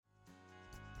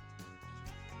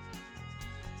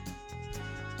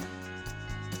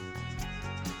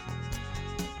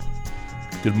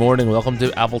Good morning. Welcome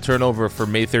to Apple Turnover for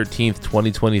May 13th,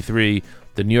 2023.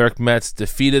 The New York Mets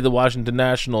defeated the Washington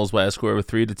Nationals by a score of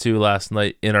 3-2 last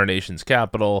night in our nation's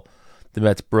capital. The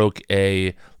Mets broke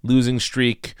a losing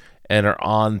streak and are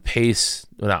on pace,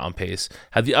 well, not on pace,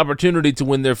 have the opportunity to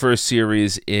win their first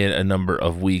series in a number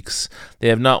of weeks. They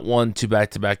have not won two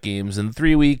back-to-back games in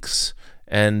 3 weeks,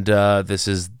 and this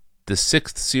is the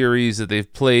sixth series that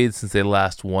they've played since they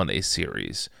last won a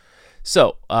series.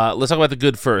 So, let's talk about the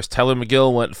good first. Tylor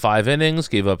Megill went 5 innings,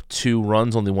 gave up 2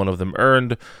 runs, only one of them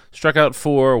earned, struck out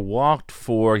 4, walked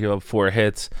 4, gave up 4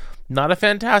 hits. Not a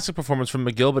fantastic performance from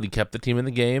Megill, but he kept the team in the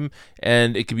game,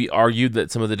 and it could be argued that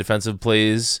some of the defensive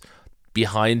plays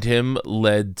behind him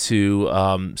led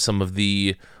to some of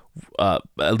the, at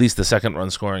least the second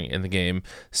run scoring in the game.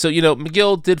 So,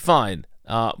 Megill did fine.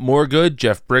 More good,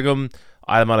 Jeff Brigham,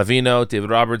 Adam Ottavino,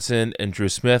 David Robertson, and Drew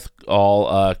Smith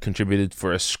all contributed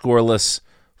for a scoreless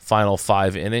final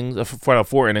 4 innings of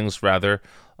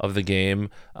the game.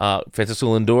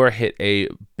 Francisco Lindor hit a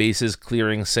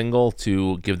bases-clearing single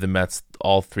to give the Mets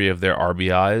all 3 of their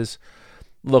RBIs.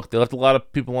 Look, they left a lot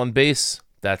of people on base.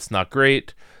 That's not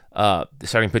great. The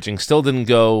starting pitching still didn't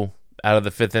go out of the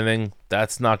 5th inning.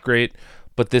 That's not great.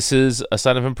 But this is a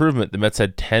sign of improvement. The Mets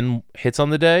had 10 hits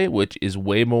on the day, which is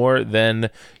way more than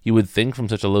you would think from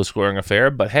such a low-scoring affair.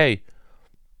 But hey,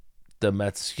 the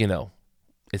Mets,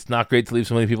 it's not great to leave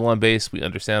so many people on base. We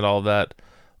understand all of that.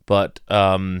 But,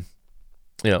 10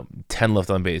 left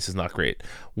on base is not great.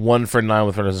 1 for 9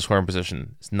 with runners in scoring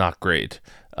position is not great.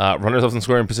 Runners left in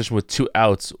scoring position with 2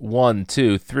 outs. 1,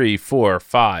 2, 3, 4,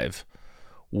 5.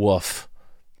 Woof.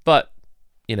 But,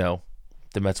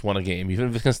 the Mets won a game. Even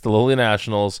if it's against the lowly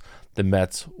Nationals, the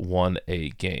Mets won a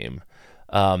game.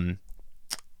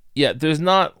 There's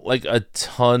not a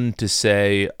ton to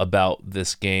say about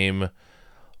this game.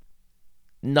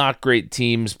 Not great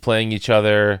teams playing each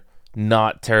other.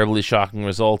 Not terribly shocking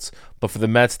results. But for the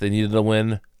Mets, they needed a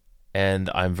win. And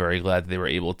I'm very glad they were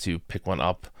able to pick one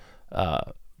up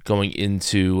going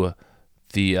into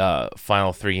the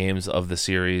final 3 games of the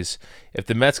series. If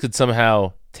the Mets could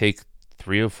somehow take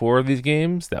 3 or 4 of these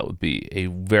games, that would be a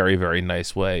very, very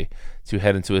nice way to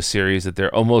head into a series that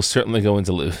they're almost certainly going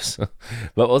to lose.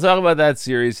 But we'll talk about that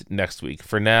series next week.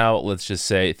 For now, let's just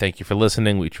say thank you for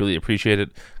listening. We truly appreciate it.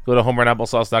 Go to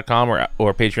homerunapplesauce.com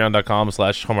or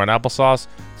patreon.com/homerunapplesauce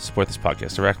to support this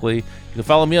podcast directly. You can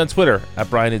follow me on Twitter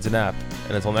 @BrianNeedsAnap.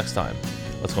 And until next time,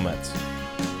 let's go Mets.